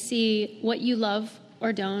away to see what you love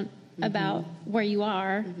or don't about where you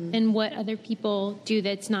are and what other people do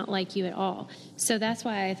that's not like you at all. So that's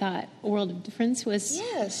why I thought A World of Difference was...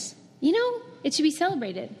 Yes. It should be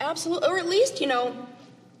celebrated. Absolutely. Or at least,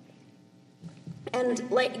 and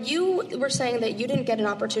like you were saying that you didn't get an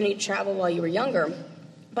opportunity to travel while you were younger,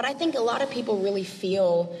 but I think a lot of people really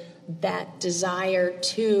feel that desire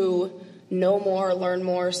to... know more, learn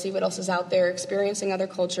more, see what else is out there, experiencing other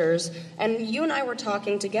cultures. And you and I were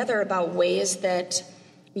talking together about ways that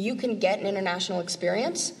you can get an international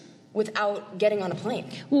experience without getting on a plane.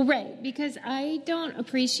 Well, right, because I don't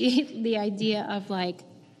appreciate the idea of,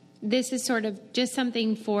 this is sort of just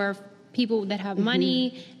something for people that have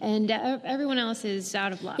money, and everyone else is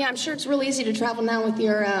out of luck. Yeah, I'm sure it's real easy to travel now with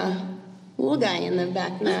your little guy in the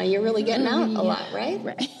back now. You're really getting out a lot, right?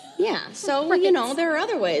 Right. Yeah, so, there are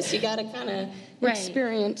other ways. You got to kind of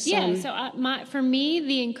experience. Yeah, so for me,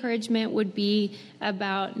 the encouragement would be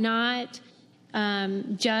about not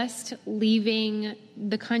just leaving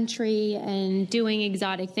the country and doing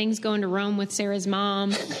exotic things, going to Rome with Sarah's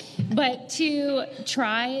mom, but to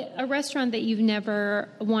try a restaurant that you've never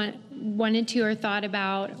wanted to or thought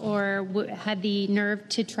about or had the nerve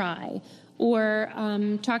to try, or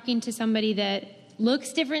talking to somebody that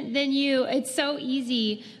looks different than you. It's so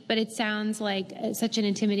easy, but it sounds like such an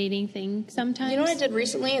intimidating thing sometimes. You know what I did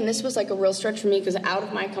recently? And this was like a real stretch for me because out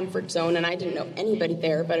of my comfort zone, and I didn't know anybody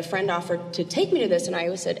there, but a friend offered to take me to this, and I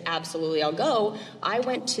always said, absolutely, I'll go. I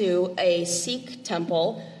went to a Sikh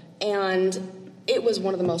temple, and it was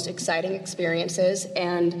one of the most exciting experiences,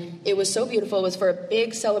 and it was so beautiful. It was for a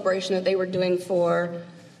big celebration that they were doing for...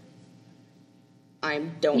 I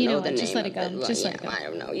don't know the name. Just let it go. I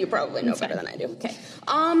don't know. You probably know better than I do. Okay.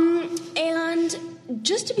 And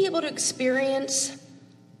just to be able to experience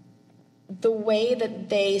the way that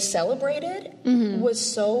they celebrated was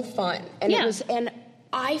so fun, and it was, and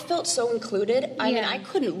I felt so included. I mean, I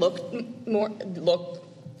couldn't look.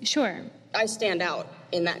 Sure. I stand out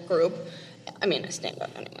in that group. I mean, I stand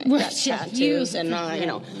up anyway. Got tattoos and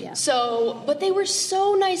Yeah. So, but they were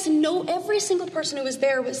so nice, and every single person who was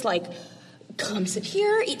there was like, come sit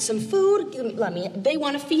here, eat some food. They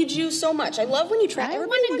want to feed you so much. I love when you travel.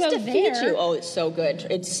 Everybody wants to feed you. Oh, it's so good.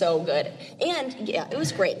 It's so good. And yeah, it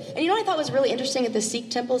was great. And what I thought was really interesting at the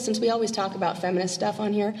Sikh temple, since we always talk about feminist stuff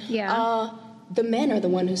on here. Yeah. The men are the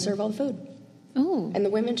one who serve all the food. Oh. And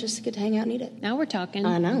the women just get to hang out and eat it. Now we're talking.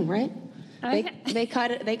 I know, right? They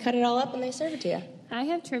cut it all up and they serve it to you. I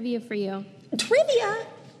have trivia for you. Trivia?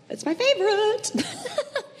 That's my favorite.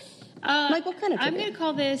 Like what kind of trivia? I'm going to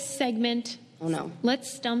call this segment... Oh, no.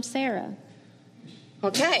 Let's Stump Sarah.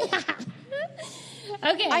 Okay.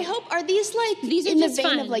 Okay. I hope, are these like These are in the just vein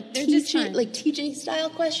fun. of like They're just fun. TJ style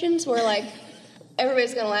questions where like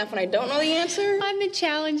everybody's gonna laugh when I don't know the answer? On the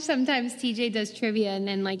challenge, sometimes TJ does trivia, and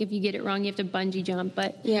then like if you get it wrong, you have to bungee jump.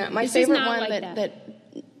 But Yeah, my this is favorite not one like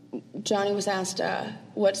that Johnny was asked,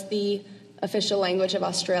 what's the official language of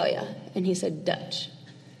Australia? And he said Dutch.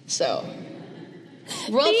 So,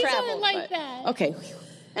 world These travel. aren't like but- that. Okay.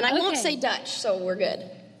 And I won't Okay. say Dutch, so we're good.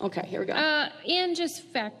 Okay, here we go. And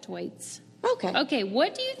just factoids. Okay. Okay,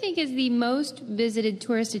 what do you think is the most visited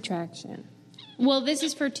tourist attraction? Well, this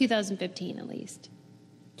is for 2015 at least.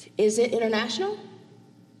 Is it international?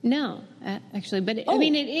 No, actually, but I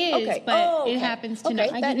mean it is. Okay. But it happens to okay. know.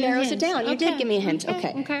 I That give you a narrows it hint. down. You did give me a hint.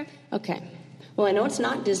 Okay. Okay. Okay. Well, I know it's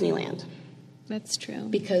not Disneyland That's true.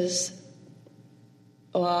 because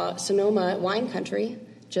Sonoma Wine Country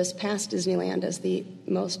just passed Disneyland as the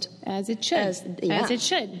most As it should. As it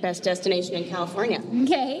should. best destination in California.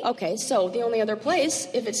 Okay. Okay, so the only other place,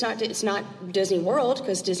 if it's not Disney World,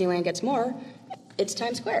 because Disneyland gets more, it's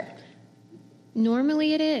Times Square.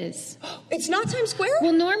 Normally it is. It's not Times Square?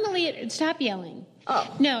 Well, normally it. Stop yelling. Oh.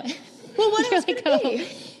 No. Well, what else You're could like, it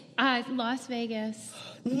be? Las Vegas.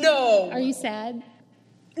 No. Are you sad?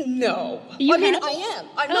 No. You I mean, have- I am.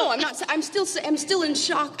 No, I'm not. I'm still in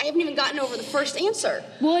shock. I haven't even gotten over the first answer.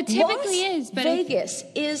 Well, it typically Las is, but Vegas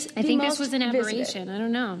is I the think most this was an aberration. visited. I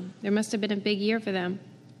don't know. There must have been a big year for them.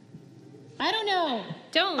 I don't know.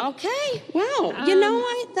 Don't. Okay. Wow. You know,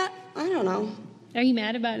 I don't know. Are you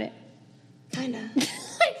mad about it? Kind of.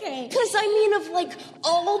 Okay. Because, I mean, of, like,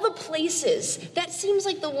 all the places, that seems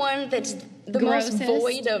like the one that's the Grossest? most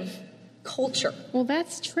void of culture. Well,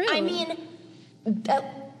 that's true. I mean,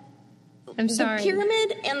 I'm sorry. the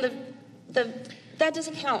pyramid and the that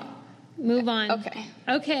doesn't count. Move on. Okay.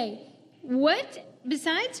 Okay. What,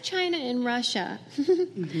 besides China and Russia,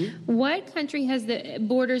 what country has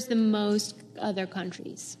borders the most other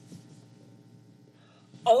countries?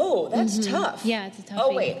 Oh, that's tough. Yeah, it's a tough Oh,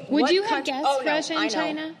 thing. wait. Would What you have country- guessed oh, no, Russia and I know.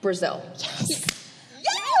 China? Brazil.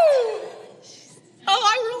 Yes.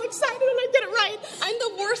 Oh, I'm real excited when I get it right. I'm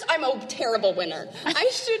the worst. I'm a terrible winner. I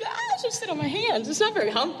should sit on my hands. It's not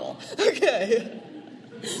very humble. Okay.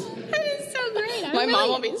 That is so great. My mom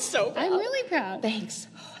will be so proud. I'm really proud. Thanks.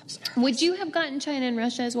 Oh, I'm sorry. Would you have gotten China and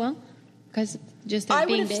Russia as well? Because just as I would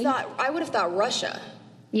being have big? thought. I would have thought Russia.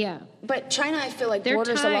 Yeah. But China, I feel like, They're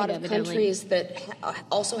borders a lot tied, of evidently. countries that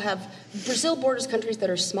also have. Brazil borders countries that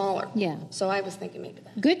are smaller. Yeah. So I was thinking maybe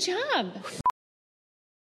that. Good job.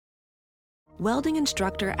 Welding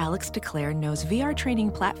instructor Alex DeClaire knows VR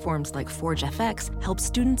training platforms like Forge FX help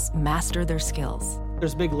students master their skills.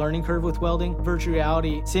 There's a big learning curve with welding. Virtual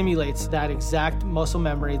reality simulates that exact muscle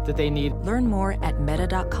memory that they need. Learn more at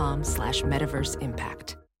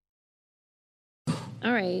meta.com/metaverseimpact.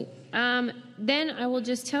 All right. Then I will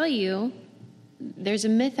just tell you there's a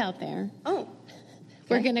myth out there. Oh.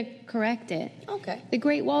 We're going to correct it. Okay. The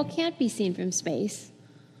Great Wall can't be seen from space.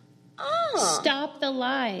 Oh. Stop the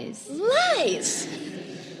lies. Lies.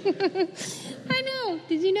 I know.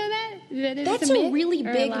 Did you know that? That it's That's a, a myth really or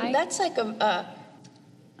a big. lie? That's like A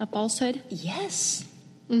falsehood? yes.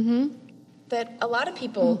 Mm-hmm. That a lot of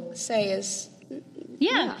people say is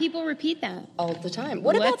Yeah, people repeat that. all the time.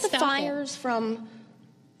 What Let's about the stop fires from?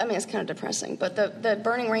 I mean, it's kind of depressing, but the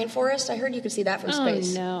burning rainforest. I heard you could see that from Oh,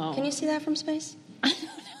 space. no. Can you see that from space? I don't know.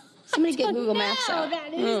 Somebody get Google Maps No, out.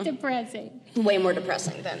 that is depressing. Way more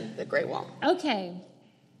depressing than the Great Wall. Okay.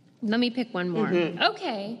 Let me pick one more.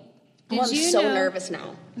 Okay. Did Oh, I'm you so know- nervous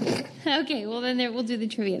now. Okay, well then we'll do the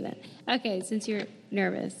trivia then. Okay, since you're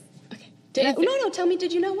nervous. Okay. Is- No, tell me,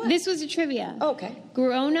 did you know what? This was a trivia. Oh, okay.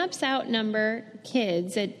 Grown-ups outnumber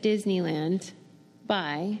kids at Disneyland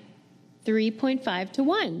by 3.5 to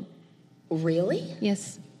 1. Really?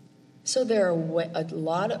 Yes. So there are a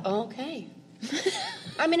lot of, okay.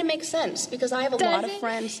 I mean, it makes sense because I have a lot of Does it?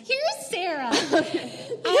 friends. Here's Sarah.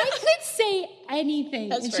 I could say anything.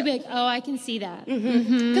 That's and she'd fair. be like, oh, I can see that.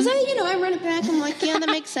 Because I run it back. I'm like, yeah, that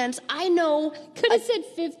makes sense. I know. Could have said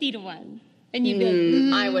 50 to 1. And you'd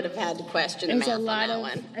be like, I would have had to question the there's math a lot on of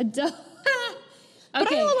that one. adults. But I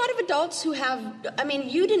Okay. know a lot of adults who have, I mean,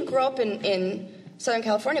 you didn't grow up in Southern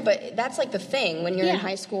California, but that's like the thing when you're in Yeah.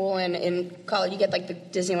 high school and in college, you get like the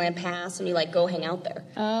Disneyland pass and you like go hang out there.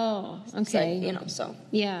 Oh, It's like, okay. you know, so.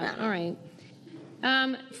 Yeah, all right.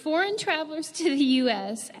 Foreign travelers to the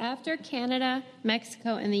U.S. after Canada,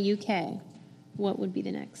 Mexico, and the U.K., what would be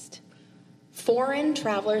the next? Foreign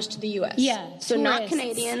travelers to the U.S. Yeah, So not tourists.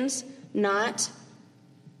 Canadians, not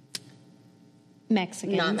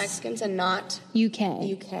Mexicans. Mexicans, and not UK.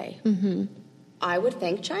 UK. Mm-hmm. I would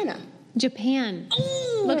think China. Japan.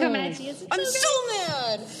 Oh, Look how mad she is. I'm so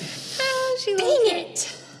mad. Oh, she Dang loves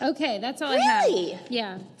it. Okay, that's all I have. Really?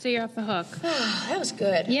 Yeah, so you're off the hook. That was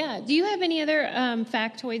good. Yeah. Do you have any other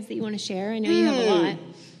factoids that you want to share? I know you have a lot.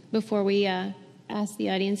 Before we ask the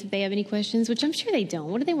audience if they have any questions, which I'm sure they don't.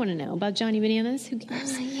 What do they want to know about Johnny Bananas? Who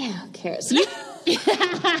cares? Yeah, who cares?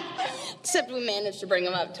 Except we managed to bring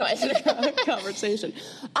him up twice in a conversation.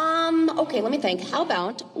 Okay, let me think. How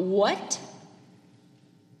about what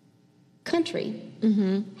country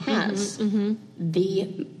has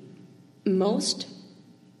the most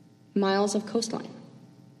miles of coastline?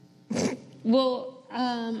 Well,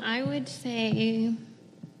 I would say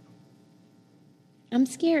I'm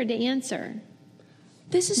scared to answer.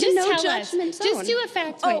 This is Just a no tell judgment us. zone. Just do a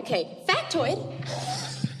factoid. Oh, okay, factoid.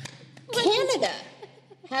 Canada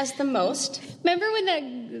has the most. Remember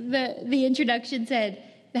when the introduction said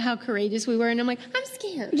how courageous we were, and I'm like, I'm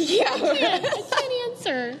scared. Yeah. I can't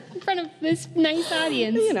answer in front of this nice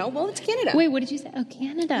audience. You know, well, it's Canada. Wait, what did you say? Oh,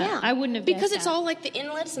 Canada. Yeah. I wouldn't have because guessed it's that. all like the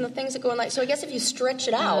inlets and the things that go in. Like, so I guess if you stretch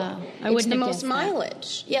it out, I it's wouldn't the have most guessed that.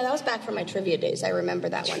 mileage. Yeah, that was back from my trivia days. I remember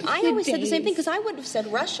that one. I Good always said the same thing days. because I would have said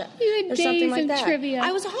Russia You had or something days like of that. trivia.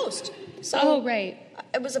 I was a host, so Oh, right.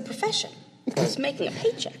 it was a profession. I was making a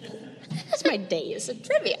paycheck. That's my day as a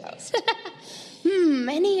trivia host.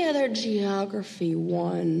 Any other geography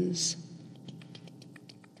ones?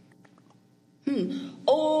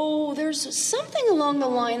 Oh, there's something along the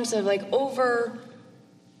lines of like over.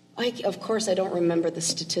 Of course, I don't remember the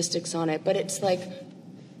statistics on it, but it's like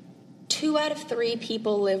 2 out of 3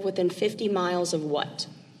 people live within 50 miles of what?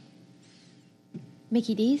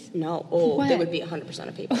 Mickey D's? No. Oh, What? they would be 100%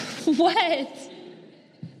 of people. What?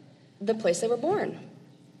 The place they were born.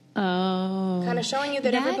 Oh. Kind of showing you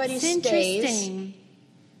that everybody That's stays. interesting.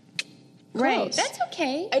 Right. Close. That's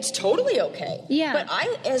okay. It's totally okay. Yeah. But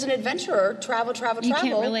I, as an adventurer, travel, You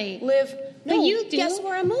can't relate. live. No, But you do. Guess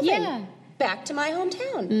where I'm moving? Yeah. Back to my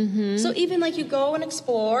hometown. So even like you go and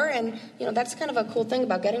explore, and you know that's kind of a cool thing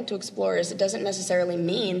about getting to explore is it doesn't necessarily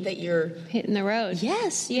mean that you're. Hitting the road.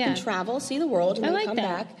 Yes, you Yeah. can travel, see the world, and I then like come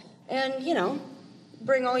that. back, and you know,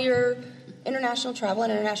 bring all your international travel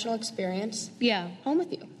and international experience Yeah. home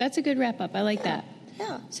with you. That's a good wrap up. I like that.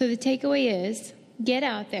 Yeah. So the takeaway is get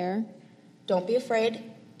out there Don't be afraid.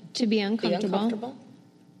 to be Be uncomfortable. uncomfortable.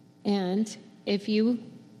 And if you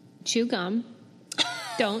chew gum,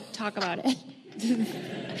 don't talk about it.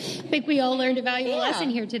 I think we all learned a valuable Yeah. lesson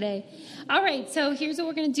here today. All right, so here's what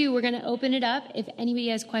we're going to do. We're going to open it up if anybody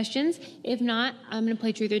has questions. If not, I'm going to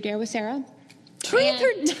play Truth or Dare with Sarah. Truth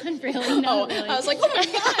or Not really, not really. I was like, oh my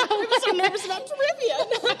god, I was so nervous about trivia.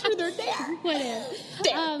 Not truth or dare. Whatever.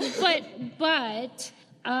 But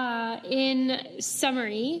in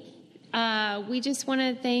summary, we just want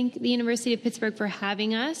to thank the University of Pittsburgh for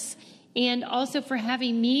having us and also for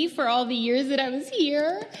having me for all the years that I was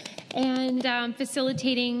here and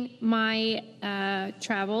facilitating my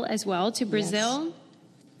travel as well to Brazil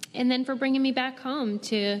and then for bringing me back home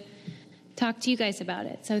to talk to you guys about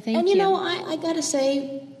it. So thank you. And you know, I gotta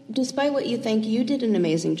say, despite what you think, you did an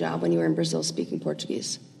amazing job when you were in Brazil speaking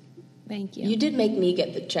Portuguese. Thank you. You did make me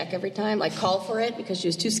get the check every time, like call for it, because she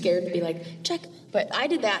was too scared to be like, check. But I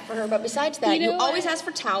did that for her. But besides that, You know you always asked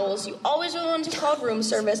for towels. You always were the one who called room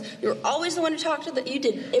service. You were always the one to talk to. You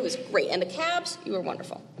did. It was great. And the cabs, you were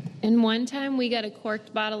wonderful. And one time we got a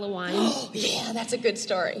corked bottle of wine. Oh, yeah, that's a good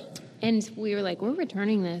story. And we were like, we're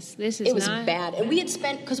returning this. This is It was not bad. And we had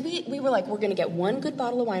spent, because we were like, we're going to get one good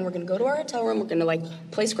bottle of wine. We're going to go to our hotel room. We're going to like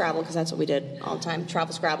play Scrabble, because that's what we did all the time.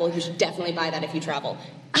 Travel Scrabble. You should definitely buy that if you travel.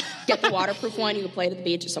 Get the waterproof one. You can play it at the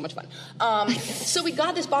beach. It's so much fun. So we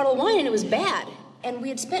got this bottle of wine, and it was bad. And we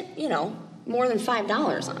had spent, you know, more than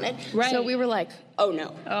 $5 on it. Right. So we were like, oh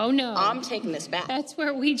no. Oh no. I'm taking this back. That's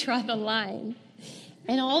where we draw the line.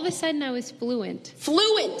 And all of a sudden I was fluent.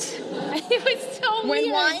 Fluent. It was so When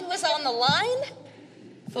weird. wine was on the line,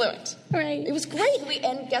 fluent. Right. It was great.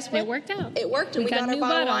 And guess what? It worked out. It worked, and We we got got a our new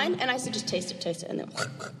bottle of bottle. wine, and I said, just taste it, and then,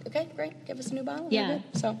 okay, great, give us a new bottle. We're Yeah.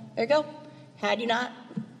 good. So there you go. Had you not?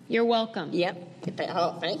 You're welcome. Yep.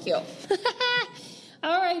 Oh, thank you.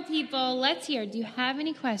 All right, people, let's hear. Do you have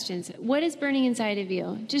any questions? What is burning inside of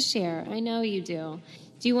you? Just share. I know you do.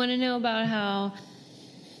 Do you want to know about how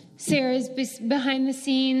Sarah's behind the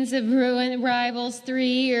scenes of Rivals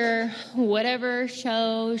 3 or whatever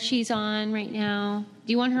show she's on right now?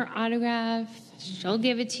 Do you want her autograph? She'll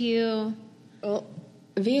give it to you. Well,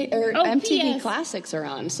 MTV PS. Classics are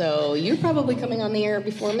on, so you're probably coming on the air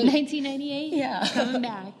before me. 1998? Yeah. Coming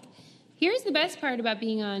back. Here's the best part about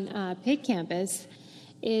being on Pitt campus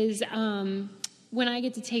is when I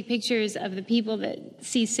get to take pictures of the people that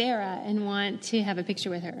see Sarah and want to have a picture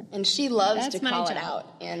with her. And she loves That's to my call it job.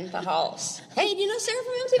 out in the halls. Hey, do you know Sarah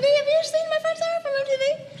from MTV? Have you ever seen my friend Sarah from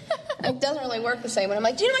MTV? It doesn't really work the same when I'm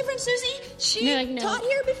like, do you know my friend Susie? She They're like, no. taught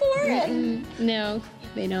here before. And No,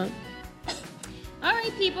 they don't. All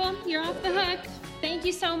right, people, you're off the hook. Thank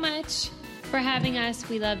you so much for having us.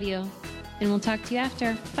 We love you. And we'll talk to you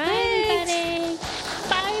after. Bye, everybody.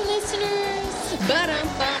 Bye, listeners. ba-dum,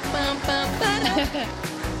 bum, bum, bum, ba-dum.